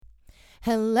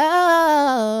Hello,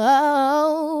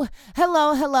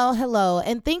 hello, hello, hello.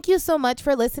 And thank you so much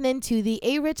for listening to the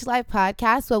A Rich Life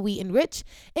podcast, where we enrich,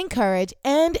 encourage,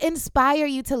 and inspire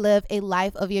you to live a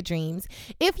life of your dreams.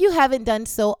 If you haven't done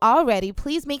so already,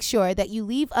 please make sure that you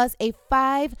leave us a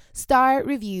 5-star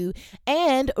review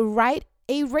and write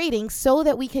a rating so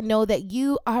that we can know that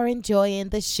you are enjoying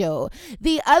the show.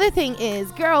 The other thing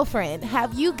is, girlfriend,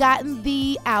 have you gotten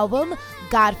the album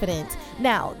Godfidence?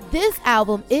 Now, this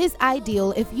album is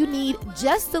ideal if you need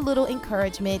just a little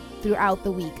encouragement throughout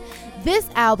the week. This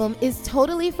album is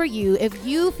totally for you if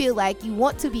you feel like you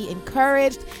want to be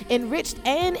encouraged, enriched,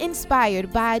 and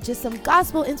inspired by just some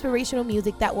gospel inspirational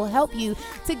music that will help you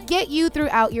to get you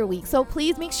throughout your week. So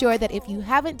please make sure that if you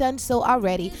haven't done so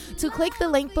already, to click the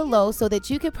link below so that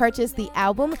you can purchase the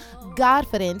album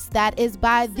Godfidence that is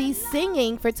by the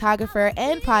singing photographer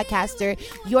and podcaster,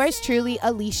 yours truly,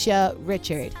 Alicia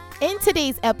Richard. In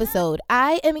today's episode,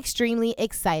 I am extremely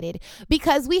excited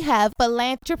because we have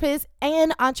philanthropist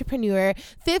and entrepreneur,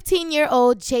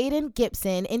 15-year-old Jaedyn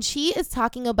Gibson, and she is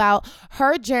talking about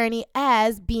her journey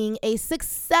as being a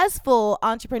successful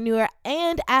entrepreneur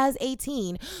and as a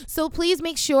teen. So please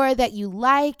make sure that you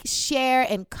like, share,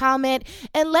 and comment,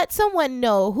 and let someone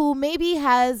know who maybe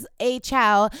has a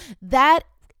child that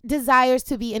desires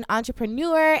to be an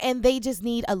entrepreneur and they just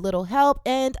need a little help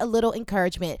and a little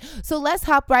encouragement. So let's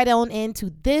hop right on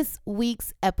into this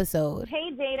week's episode.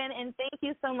 Hey, Jaedyn, and thank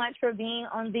you so much for being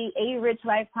on the A Rich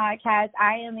Life podcast.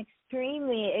 I am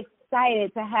extremely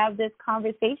excited to have this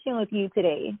conversation with you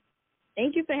today.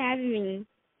 Thank you for having me.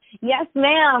 Yes,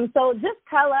 ma'am. So just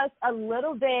tell us a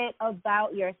little bit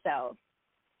about yourself.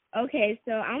 Okay,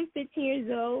 so I'm 15 years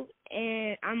old,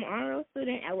 and I'm an honor roll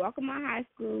student at Walkmore High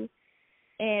School.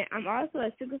 And I'm also a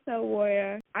Sickle-Cell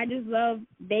warrior. I just love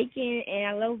baking, and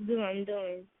I love doing what I'm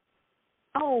doing.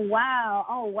 Oh, wow.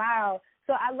 Oh, wow.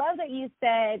 So I love that you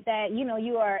said that,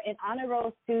 you are an honor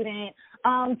roll student.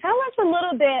 Tell us a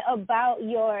little bit about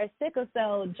your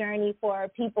Sickle-Cell journey for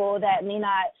people that may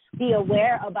not be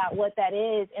aware about what that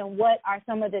is, and what are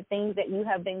some of the things that you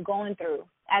have been going through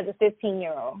as a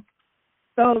 15-year-old.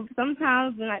 So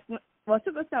sometimes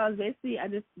Sickle-Cell is basically a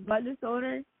blood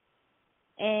disorder.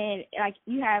 And,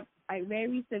 you have,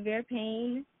 very severe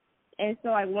pain. And so,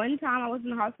 one time I was in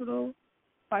the hospital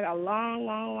for, a long,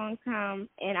 long, long time.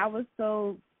 And I was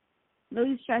so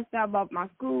really stressed out about my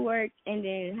schoolwork and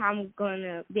then how I'm going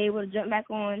to be able to jump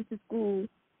back on to school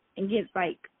and just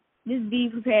be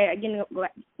prepared again to go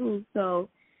back to school. So,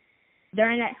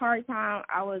 during that hard time,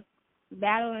 I was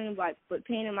battling, with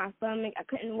pain in my stomach. I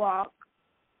couldn't walk.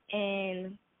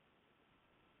 And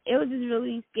it was just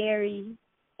really scary.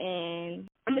 And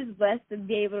I'm just blessed to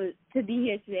be able to be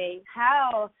here today.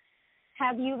 How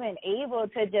have you been able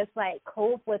to just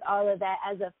cope with all of that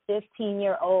as a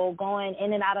 15-year-old, going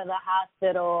in and out of the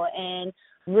hospital and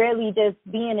really just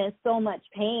being in so much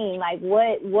pain?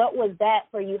 What was that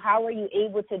for you? How were you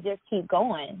able to just keep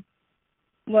going?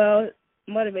 Well,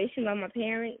 motivation by my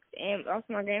parents and also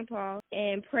my grandpa,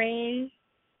 and praying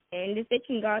and just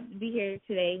thanking God to be here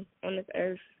today on this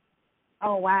earth.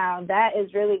 Oh, wow. That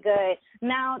is really good.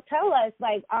 Now, tell us,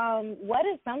 what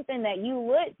is something that you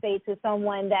would say to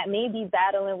someone that may be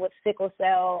battling with sickle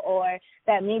cell or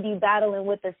that may be battling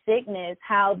with a sickness,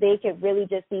 how they could really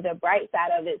just see the bright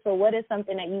side of it? So what is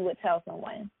something that you would tell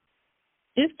someone?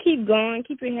 Just keep going,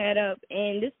 keep your head up,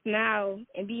 and just smile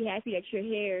and be happy that you're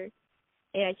here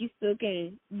and that you still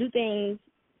can do things.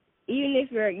 Even if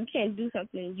you can't do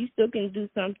something, you still can do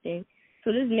something.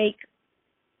 So just make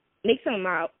something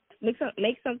out.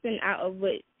 Make something out of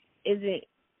what isn't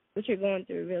what you're going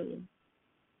through, really.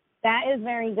 That is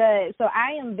very good. So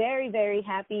I am very, very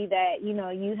happy that,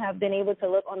 you have been able to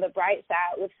look on the bright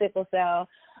side with sickle cell.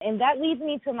 And that leads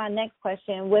me to my next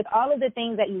question. With all of the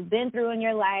things that you've been through in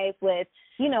your life, with,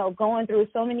 going through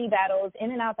so many battles in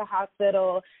and out the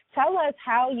hospital, tell us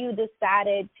how you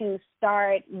decided to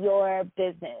start your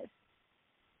business.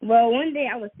 Well, one day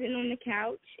I was sitting on the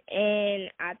couch,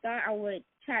 and I thought I would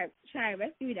try to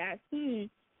rescue that soon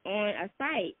on a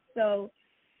site. So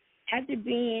after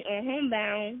being on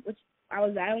homebound, which I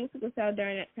was battling with sickle cell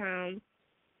during that time,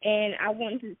 and I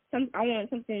wanted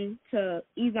something to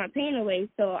ease my pain away.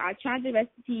 So I tried the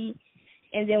recipe,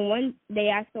 and then one day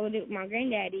I sold it with my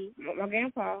granddaddy, my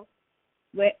grandpa,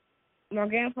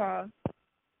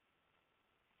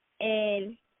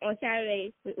 and on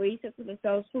Saturday where he took to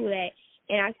sell food at,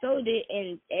 and I sold it,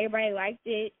 and everybody liked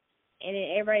it. And then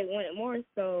everybody wanted more,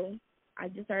 so I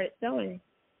just started selling it.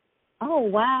 Oh,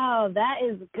 wow, that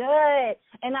is good.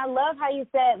 And I love how you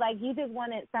said, you just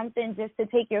wanted something just to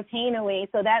take your pain away.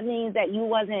 So that means that you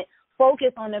wasn't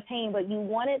focus on the pain, but you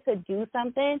wanted to do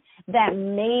something that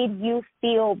made you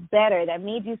feel better, that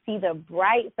made you see the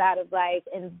bright side of life,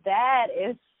 and that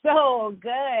is so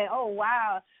good. Oh,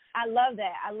 wow. I love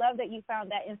that. I love that you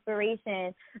found that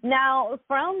inspiration. Now,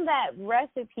 from that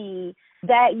recipe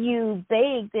that you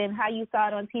baked and how you saw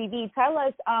it on TV, tell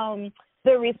us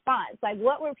the response. Like,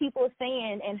 what were people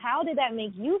saying, and how did that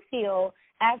make you feel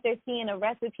after seeing a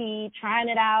recipe, trying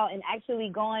it out, and actually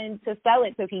going to sell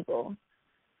it to people?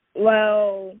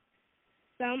 Well,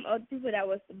 some of the people that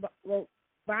was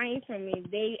buying from me,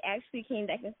 they actually came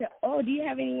back and said, "Oh, do you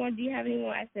have any more? Do you have any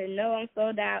more?" I said, "No, I'm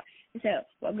sold out." They said,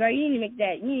 "Well, girl, you need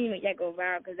to make that go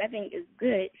viral because that thing is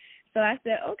good." So I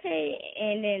said, "Okay,"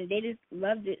 and then they just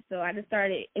loved it. So I just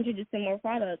started introducing more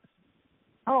products.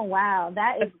 Oh, wow,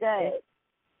 that is good.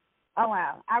 Oh,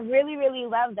 wow, I really, really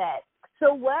love that.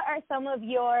 So what are some of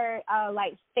your,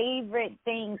 favorite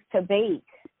things to bake?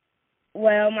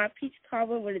 Well, my peach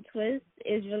cobbler with a twist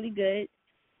is really good.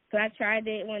 So I tried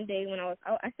it one day when I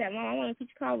said, "Mom, I want a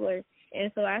peach cobbler."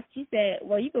 And so she said,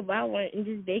 "Well, you could buy one and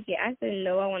just bake it." I said,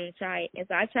 "No, I want to try it." And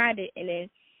so I tried it, and then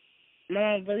my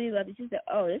mom really loved it. She said,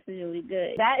 "Oh, this is really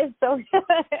good." That is so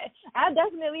good. I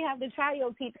definitely have to try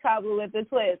your peach cobbler with the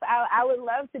twist. I would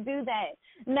love to do that.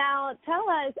 Now, tell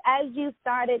us, as you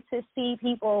started to see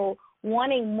people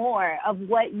wanting more of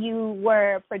what you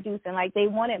were producing, like they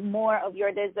wanted more of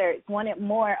your desserts, wanted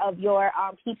more of your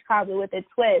peach cobbler with a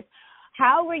twist,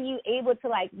 how were you able to,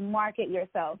 market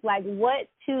yourself? Like, what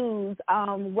tools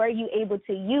were you able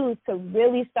to use to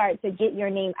really start to get your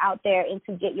name out there and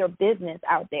to get your business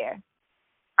out there?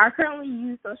 I currently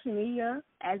use social media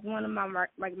as one of my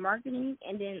marketing,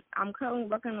 and then I'm currently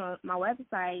working on my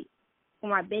website for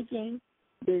my baking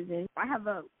business. I have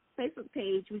a Facebook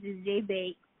page, which is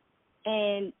Jaedyn,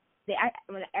 and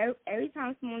every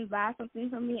time someone buys something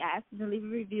from me, I ask them to leave a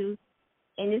review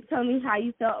and just tell me how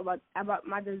you felt about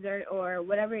my dessert or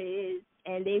whatever it is,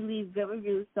 and they leave good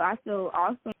reviews, so I feel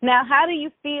awesome. Now, how do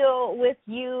you feel with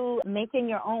you making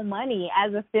your own money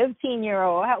as a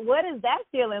 15-year-old? What is that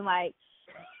feeling like?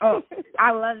 Oh,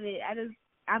 I love it.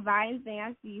 I buy anything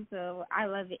I see, so I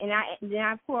love it. And then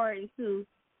I pour it into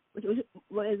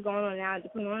what is going on now, the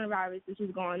coronavirus, which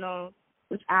is going on,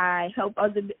 which I help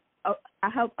other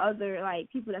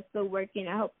people that's still working.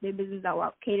 I help their business out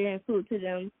while catering food to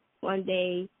them one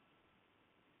day.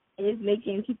 And it's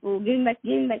making people getting back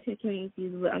to the community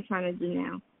is what I'm trying to do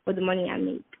now with the money I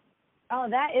make. Oh,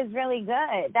 that is really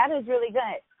good. That is really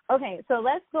good. Okay, so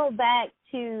let's go back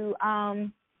to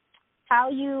how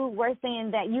you were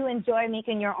saying that you enjoy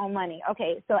making your own money.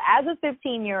 Okay, so as a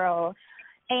 15-year-old,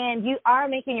 and you are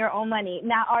making your own money.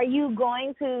 Now, are you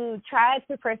going to try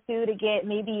to pursue to get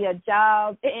maybe a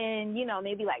job in,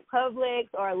 maybe like Publix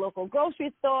or a local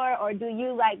grocery store, or do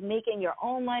you like making your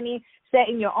own money,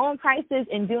 setting your own prices,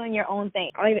 and doing your own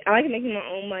thing? I like making my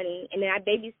own money, and then I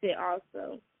babysit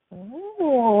also.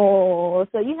 Oh,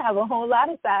 so you have a whole lot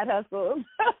of side hustles.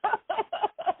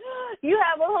 You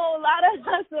have a whole lot of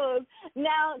hustles.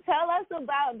 Now, tell us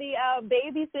about the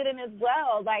babysitting as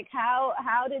well. Like, how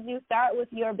did you start with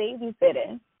your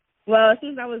babysitting? Well,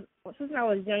 since I was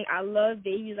young, I love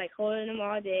babies, like holding them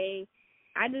all day.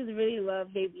 I just really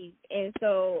love babies, and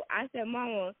so I said,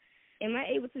 "Mama, am I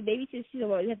able to babysit?" She said,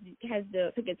 "Well, you have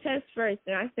to take a test first."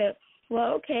 And I said,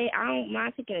 "Well, okay, I don't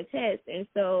mind taking a test." And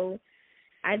so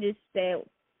I just said,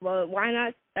 "Well, why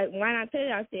not? Why not put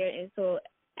it out there?" And so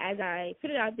as I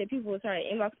put it out there, people started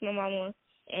inboxing my mama,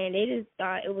 and they just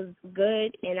thought it was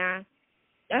good. And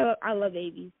I love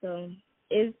babies, so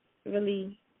it's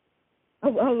really I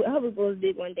hope it goes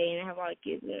big one day, and I have all the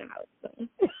kids in the house. So.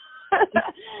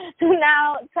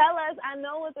 Now, tell us. I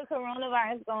know with the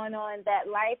coronavirus going on that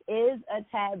life is a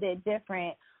tad bit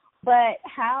different, but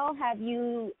how have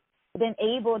you been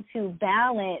able to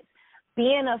balance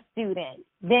being a student,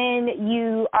 then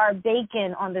you are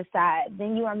baking on the side,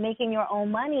 then you are making your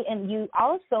own money, and you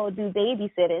also do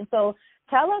babysitting? So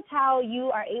tell us how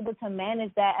you are able to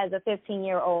manage that as a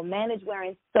 15-year-old, manage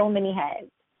wearing so many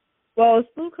hats. Well,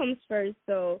 school comes first,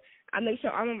 so I make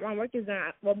sure all my work is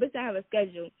done. Well, basically I have a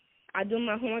schedule. I do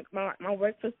my homework, my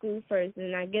work for school first, and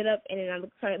then I get up and then I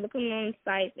start looking on the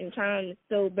site and trying to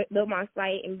still build my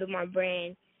site and build my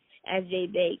brand as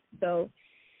Jaedyn. So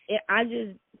I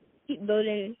just keep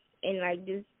building and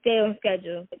just stay on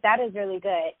schedule. That is really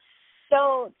good.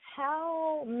 So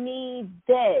tell me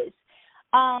this.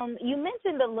 You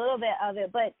mentioned a little bit of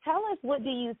it, but tell us, what do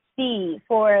you see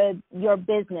for your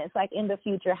business, like in the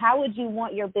future? How would you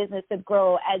want your business to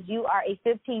grow as you are a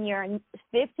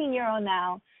 15-year-old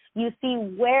now, you see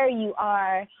where you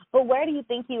are, but where do you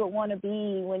think you would want to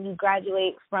be when you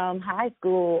graduate from high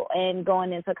school and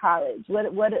going into college?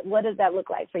 What does that look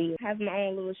like for you? Have my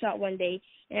own little shop one day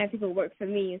and have people work for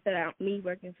me instead of me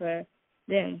working for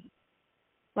them.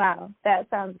 Wow, that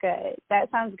sounds good. That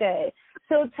sounds good.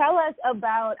 So tell us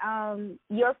about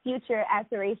your future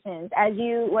aspirations, as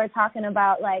you were talking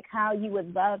about, like, how you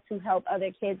would love to help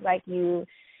other kids like you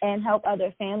and help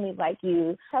other families like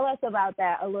you. Tell us about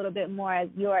that a little bit more, as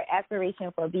your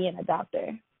aspiration for being a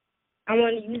doctor. I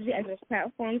want to use it as a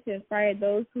platform to inspire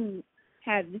those who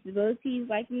have disabilities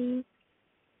like me,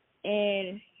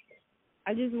 and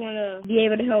I just want to be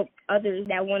able to help others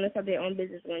that want to start their own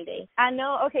business one day. I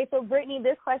know. Okay, so Brittany,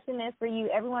 this question is for you.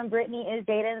 Everyone, Brittany is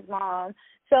Jaedyn's mom.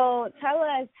 So tell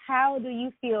us, how do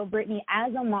you feel, Brittany,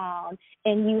 as a mom,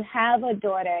 and you have a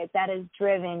daughter that is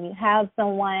driven, you have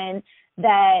someone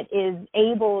that is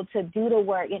able to do the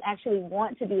work and actually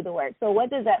want to do the work. So what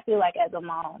does that feel like as a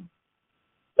mom?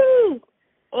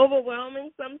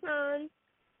 Overwhelming sometimes,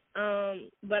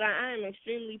 but I am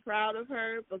extremely proud of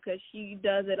her because she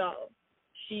does it all.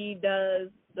 She does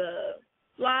the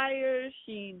flyers.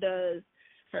 She does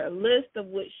her list of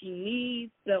what she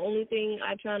needs. The only thing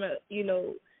I try to,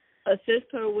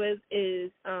 assist her with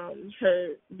is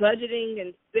her budgeting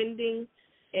and spending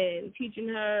and teaching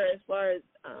her as far as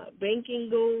banking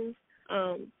goes.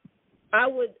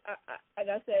 Like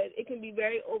I said, it can be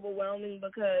very overwhelming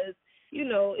because,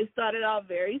 it started off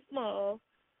very small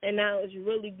and now it's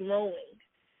really growing,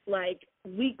 like,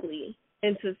 weekly,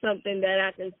 into something that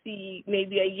I can see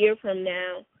maybe a year from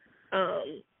now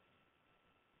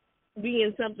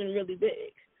being something really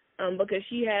big, because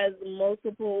she has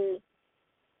multiple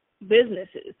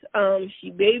businesses.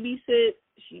 She babysits,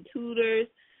 she tutors,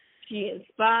 she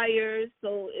inspires,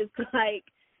 so it's like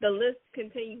the list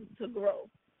continues to grow.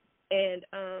 And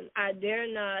I dare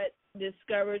not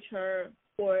discourage her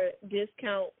or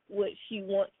discount what she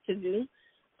wants to do.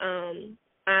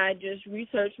 I just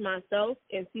research myself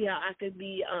and see how I could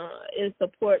be in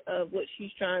support of what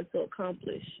she's trying to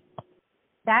accomplish.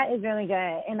 That is really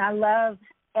good. And I love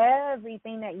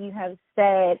everything that you have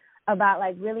said about,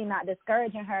 like, really not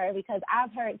discouraging her, because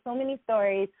I've heard so many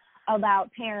stories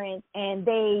about parents and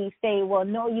they say, well,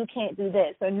 no, you can't do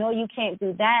this, or no, you can't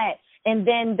do that. And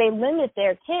then they limit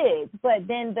their kids. But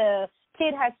then the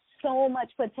kid has so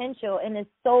much potential and it's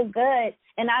so good.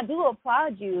 And I do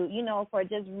applaud you, for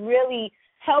just really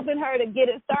helping her to get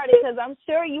it started, because I'm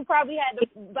sure you probably had to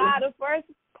buy the first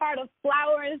part of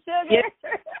flour and sugar.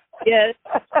 Yes.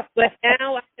 But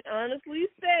now I can honestly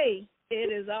say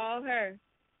it is all her.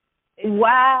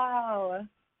 Wow.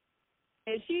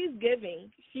 And she's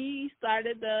giving. She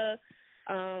started the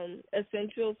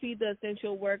Feed the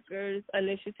Essential Workers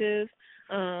initiative,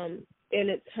 and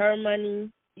it's her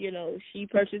money. She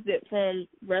purchased it from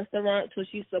restaurants, so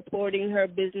she's supporting her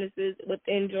businesses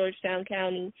within Georgetown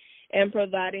County and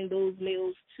providing those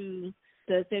meals to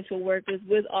the essential workers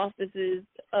with offices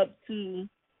up to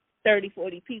 30,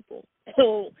 40 people.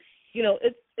 So,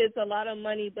 it's a lot of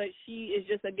money, but she is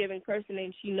just a giving person,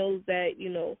 and she knows that,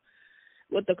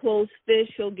 with the closed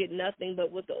fist, she'll get nothing,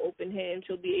 but with the open hand,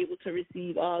 she'll be able to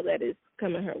receive all that is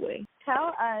coming her way.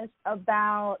 Tell us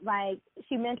about, like,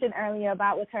 she mentioned earlier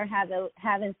about with her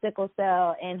having sickle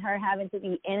cell and her having to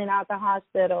be in and out the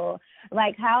hospital.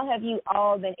 Like, how have you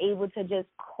all been able to just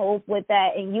cope with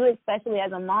that? And you, especially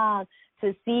as a mom,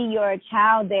 to see your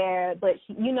child there, but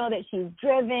you know that she's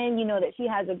driven, you know that she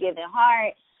has a giving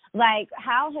heart. Like,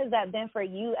 how has that been for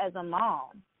you as a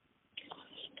mom?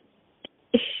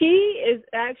 She is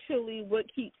actually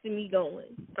what keeps me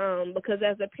going, because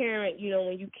as a parent,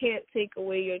 when you can't take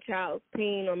away your child's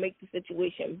pain or make the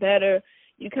situation better,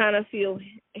 you kind of feel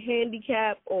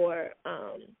handicapped or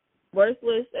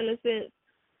worthless in a sense.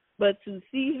 But to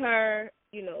see her,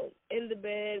 in the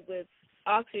bed with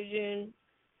oxygen,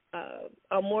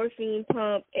 a morphine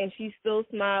pump, and she's still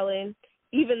smiling,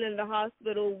 even in the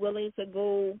hospital, willing to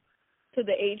go to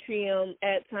the atrium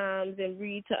at times and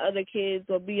read to other kids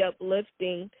or be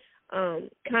uplifting,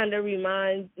 kind of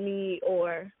reminds me,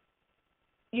 or,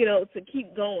 to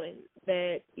keep going,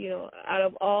 that, out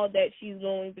of all that she's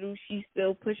going through, she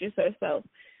still pushes herself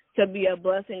to be a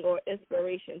blessing or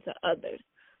inspiration to others.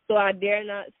 So I dare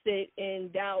not sit in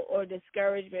doubt or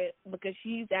discouragement, because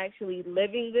she's actually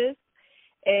living this,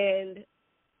 and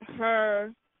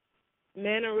her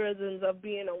mannerisms of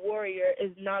being a warrior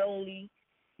is not only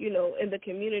in the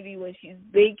community when she's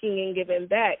baking and giving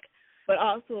back, but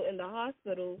also in the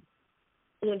hospital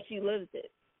when she lives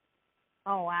it.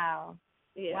 Oh, wow.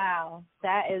 Yeah. Wow.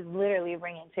 That is literally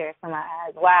bringing tears to my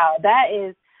eyes. Wow. That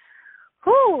is,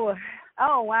 whew.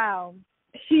 Oh, wow.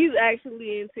 She's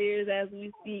actually in tears as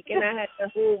we speak, and I had to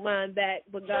hold mine back,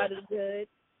 but God is good.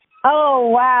 Oh,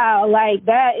 wow. Like,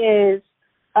 that is,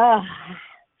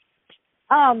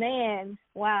 oh, man.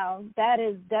 Wow. That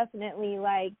is definitely,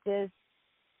 like, just,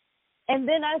 and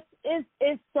then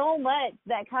it's so much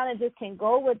that kind of just can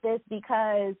go with this,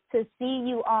 because to see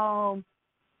you all,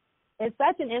 it's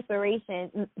such an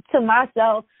inspiration to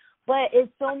myself, but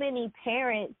it's so many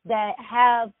parents that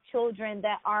have children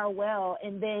that are well,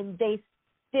 and then they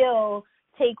still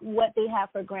take what they have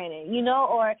for granted, you know,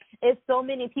 or it's so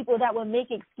many people that will make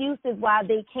excuses why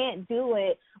they can't do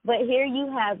it. But here you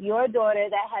have your daughter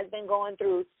that has been going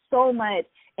through so much,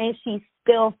 and she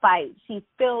still fights, she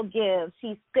still gives,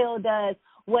 she still does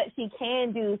what she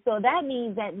can do. So that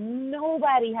means that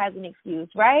nobody has an excuse,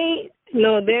 right?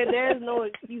 No, there's no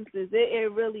excuses.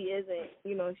 It really isn't.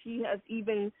 You know, she has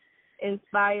even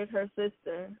inspired her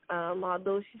sister.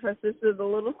 Although her sister's a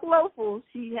little slowful,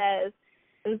 she has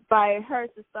inspired her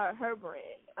to start her brand.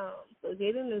 So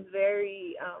Jaedyn is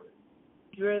very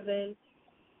driven,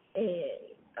 and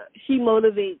she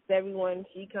motivates everyone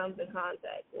she comes in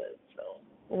contact with. So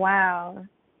wow,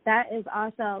 that is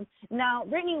awesome. Now,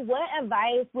 Brittany, what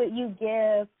advice would you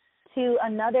give to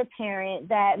another parent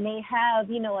that may have,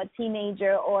 you know, a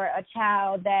teenager or a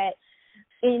child that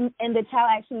and the child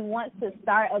actually wants to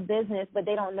start a business, but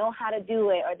they don't know how to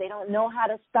do it, or they don't know how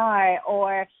to start,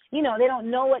 or, you know, they don't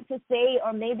know what to say,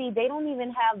 or maybe they don't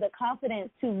even have the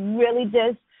confidence to really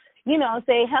just, you know,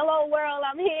 say, hello, world,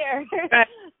 I'm here.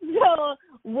 So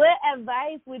what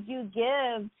advice would you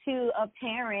give to a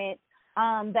parent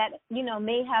that, you know,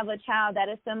 may have a child that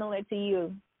is similar to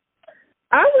you?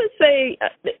 I would say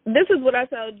this is what I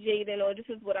tell Jaedyn, or this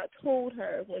is what I told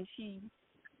her when she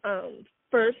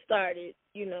first started.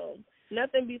 You know,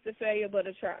 nothing beats a failure but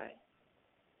a try.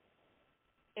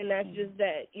 And that's just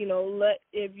that. You know,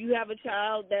 if you have a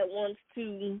child that wants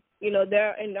to, you know,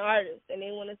 they're an artist and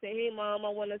they want to say, hey, Mom, I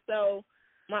want to sell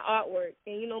my artwork.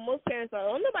 And, you know, most parents are,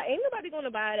 ain't nobody going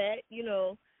to buy that. You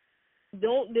know,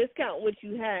 don't discount what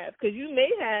you have, because you may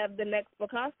have the next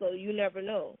Picasso. You never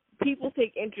know. People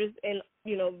take interest in,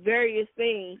 you know, various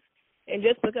things. And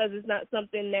just because it's not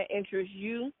something that interests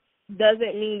you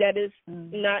doesn't mean that it's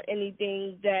not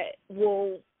anything that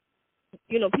will,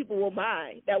 you know, people will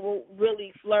buy, that will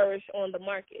really flourish on the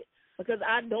market. Because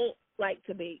I don't like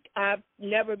to bake. I've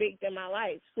never baked in my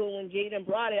life. So when Jaedyn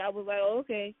brought it, I was like, oh,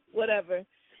 okay, whatever.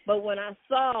 But when I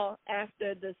saw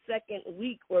after the second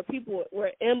week where people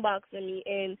were inboxing me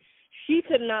and she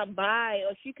could not buy,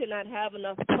 or she could not have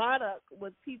enough product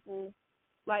with people,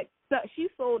 like, she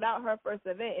sold out her first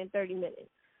event in 30 minutes.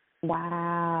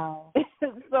 Wow.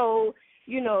 So,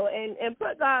 you know, and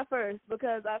put God first,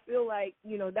 because I feel like,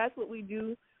 you know, that's what we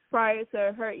do prior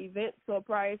to her event. So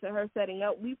prior to her setting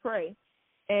up, we pray.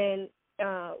 And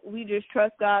we just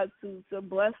trust God to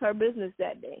bless her business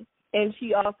that day. And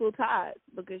she also ties,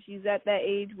 because she's at that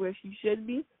age where she should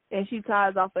be, and she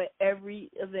ties off of every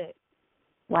event.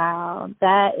 Wow,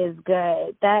 that is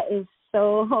good. That is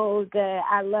so good.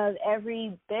 I love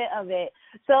every bit of it.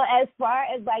 So as far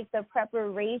as, like, the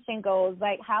preparation goes,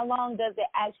 like, how long does it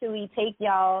actually take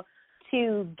y'all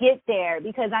to get there?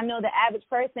 Because I know the average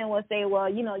person will say, well,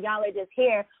 you know, y'all are just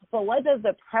here. But what does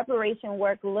the preparation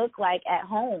work look like at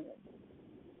home?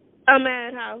 A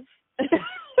madhouse.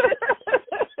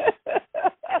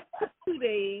 2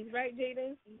 days, right,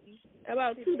 Jaedyn?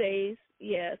 About 2 days,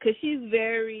 yeah, because she's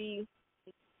very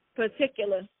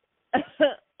particular,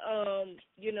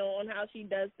 you know, on how she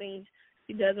does things.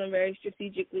 She does them very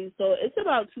strategically. So it's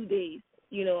about 2 days.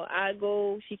 You know, I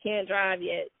go, she can't drive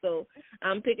yet, so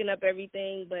I'm picking up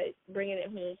everything but bringing it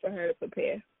home for her to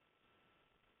prepare.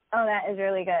 Oh, that is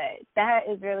really good. That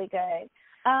is really good.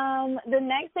 The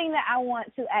next thing that I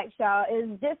want to ask y'all is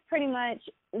just pretty much,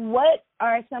 what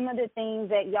are some of the things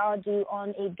that y'all do on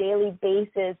a daily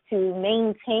basis to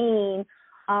maintain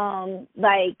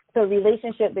like the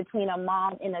relationship between a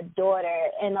mom and a daughter?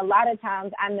 And a lot of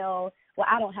times, I know, well,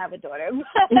 I don't have a daughter,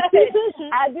 but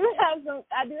I do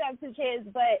have two kids,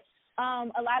 but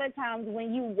a lot of times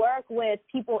when you work with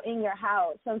people in your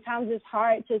house, sometimes it's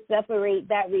hard to separate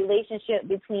that relationship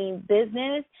between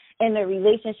business and the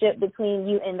relationship between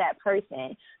you and that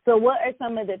person. So what are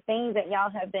some of the things that y'all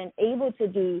have been able to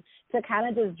do to kind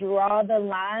of just draw the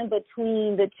line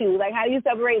between the two? Like, how do you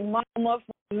separate mama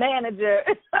from manager?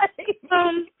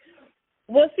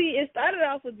 Well, see, it started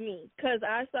off with me, because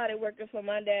I started working for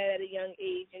my dad at a young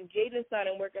age, and Jaedyn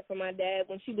started working for my dad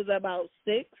when she was about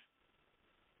 6.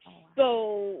 Oh, wow.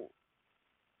 So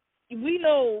we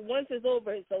know once it's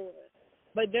over, it's over.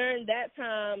 But during that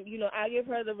time, I give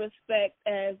her the respect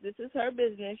as this is her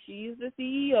business. She's the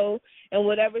CEO, and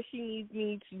whatever she needs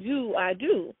me to do, I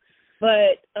do.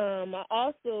 But I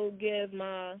also give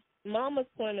my mama's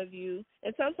point of view,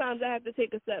 and sometimes I have to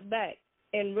take a step back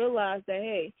and realize that,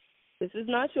 hey, this is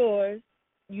not yours.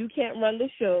 You can't run the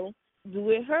show. Do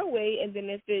it her way, and then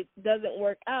if it doesn't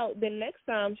work out, then next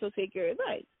time she'll take your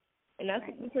advice. And that's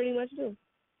what we pretty much do.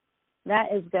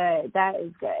 That is good. That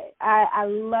is good. I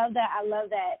love that. I love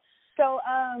that. So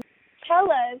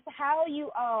tell us how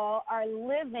you all are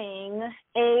living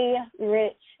a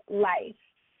rich life.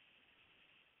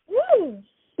 Woo!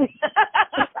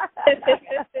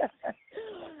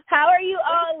 How are you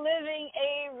all living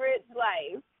a rich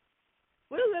life?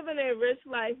 We're living a rich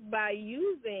life by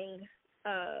using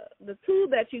the tool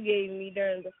that you gave me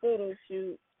during the photo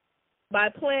shoot, by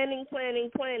planning.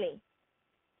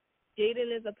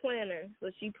 Jaedyn is a planner, so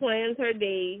she plans her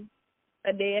day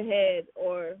a day ahead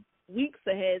or weeks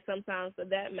ahead sometimes for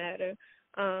that matter.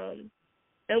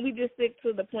 And we just stick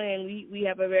to the plan. We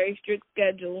have a very strict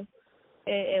schedule,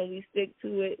 and we stick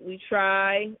to it. We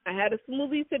try. I had a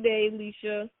smoothie today,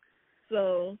 Leisha,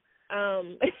 so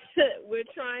we're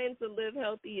trying to live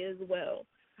healthy as well.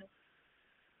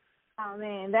 Oh,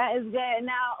 man, that is good.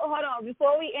 Now, hold on.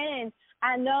 Before we end,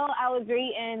 I know I was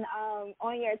reading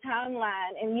on your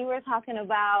timeline, and you were talking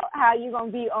about how you're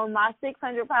going to be on my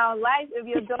 600-pound life if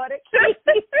your daughter keeps.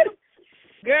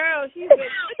 Girl, she's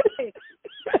been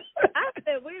I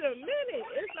said, wait a minute.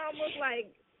 It's almost like,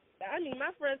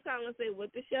 my friends call and say,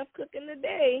 what the chef cooking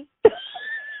today?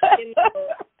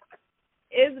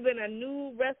 It's been a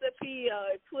new recipe,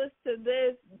 a twist to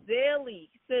this daily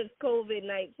since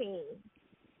COVID-19.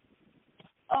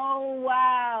 Oh,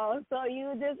 wow. So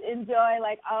you just enjoy,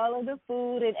 all of the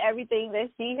food and everything that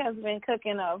she has been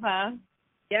cooking up, huh?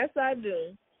 Yes, I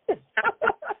do.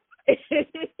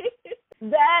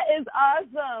 That is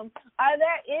awesome. Are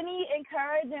there any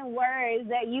encouraging words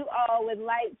that you all would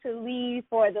like to leave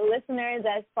for the listeners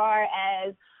as far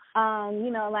as,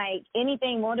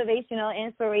 anything motivational,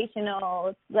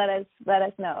 inspirational? Let us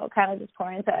know. Kind of just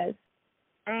pour into us.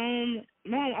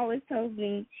 Mom always tells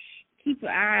me, keep my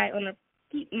eyes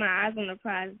on the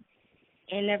prize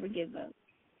and never give up.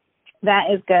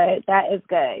 That is good. That is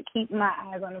good. Keep my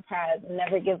eyes on the prize and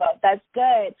never give up. That's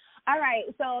good. All right.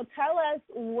 So tell us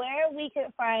where we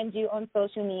can find you on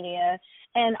social media,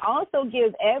 and also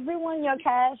give everyone your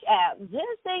Cash App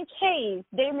just in case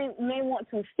they may want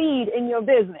to feed in your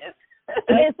business.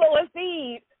 And so a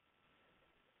feed.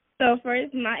 So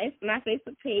first, my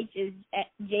Facebook page is at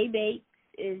Jaebakes,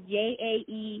 is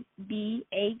JaeBakeez.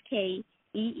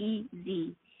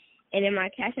 And then my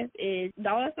Cash App is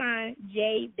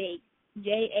 $Jaebakes,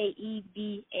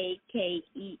 JaeBakeez.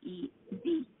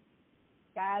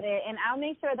 Got it. And I'll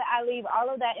make sure that I leave all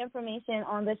of that information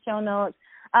on the show notes.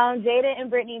 Jaedyn and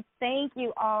Brittany, thank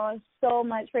you all so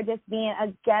much for just being a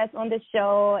guest on the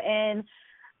show. And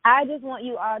I just want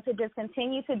you all to just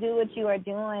continue to do what you are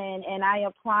doing. And I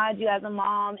applaud you as a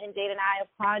mom. And Jaedyn, I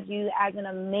applaud you as an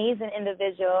amazing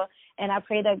individual. And I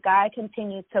pray that God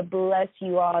continues to bless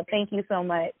you all. Thank you so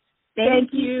much.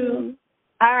 Thank you.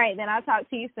 All right, then I'll talk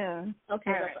to you soon.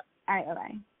 Okay. All right,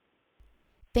 bye-bye.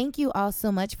 Thank you all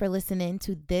so much for listening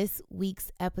to this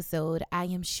week's episode. I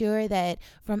am sure that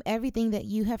from everything that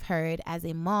you have heard as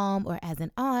a mom or as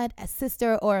an aunt, a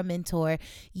sister, or a mentor,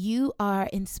 you are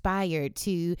inspired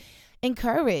to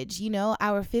encourage,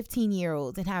 our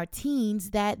 15-year-olds and our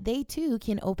teens that they too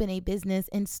can open a business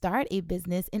and start a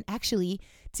business and actually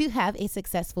to have a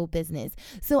successful business.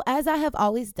 So as I have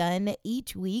always done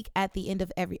each week at the end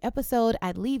of every episode,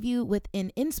 I'd leave you with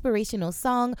an inspirational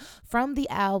song from the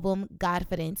album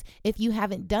Godfidence. If you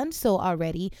haven't done so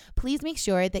already, please make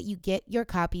sure that you get your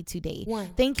copy today.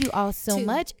 Thank you all so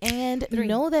much, and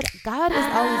know that God is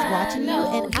always watching you,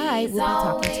 and I will be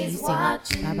talking to you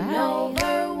soon.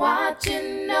 Bye-bye.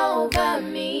 Watching over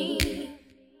me.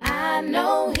 I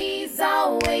know he's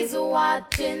always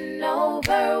watching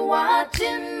over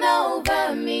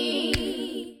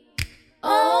me.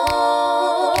 Over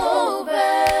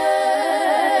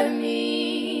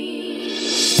me.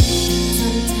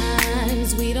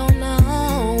 Sometimes we don't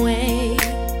always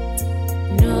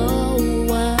know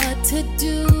what to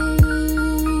do,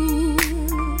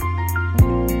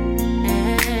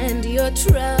 and your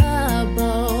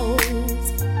troubles,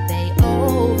 they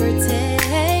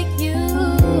overtake you.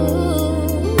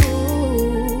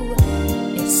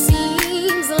 It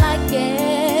seems like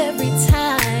every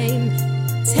time,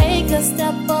 take a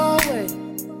step forward,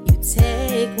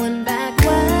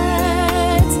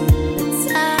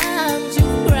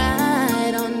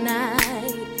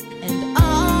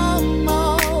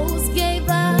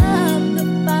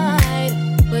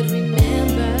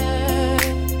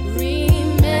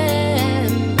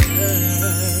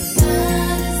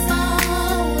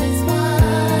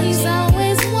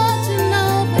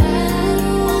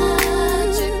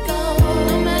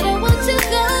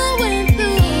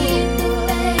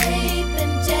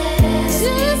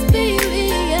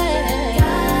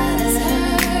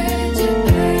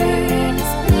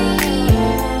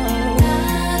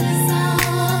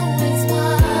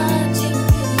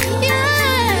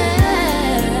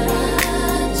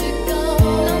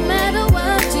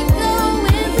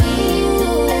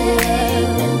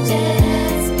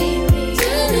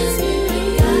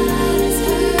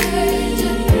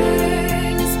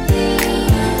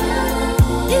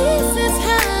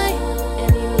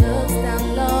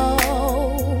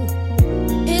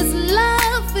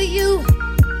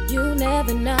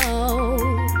 never know.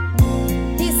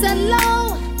 He said, Lord,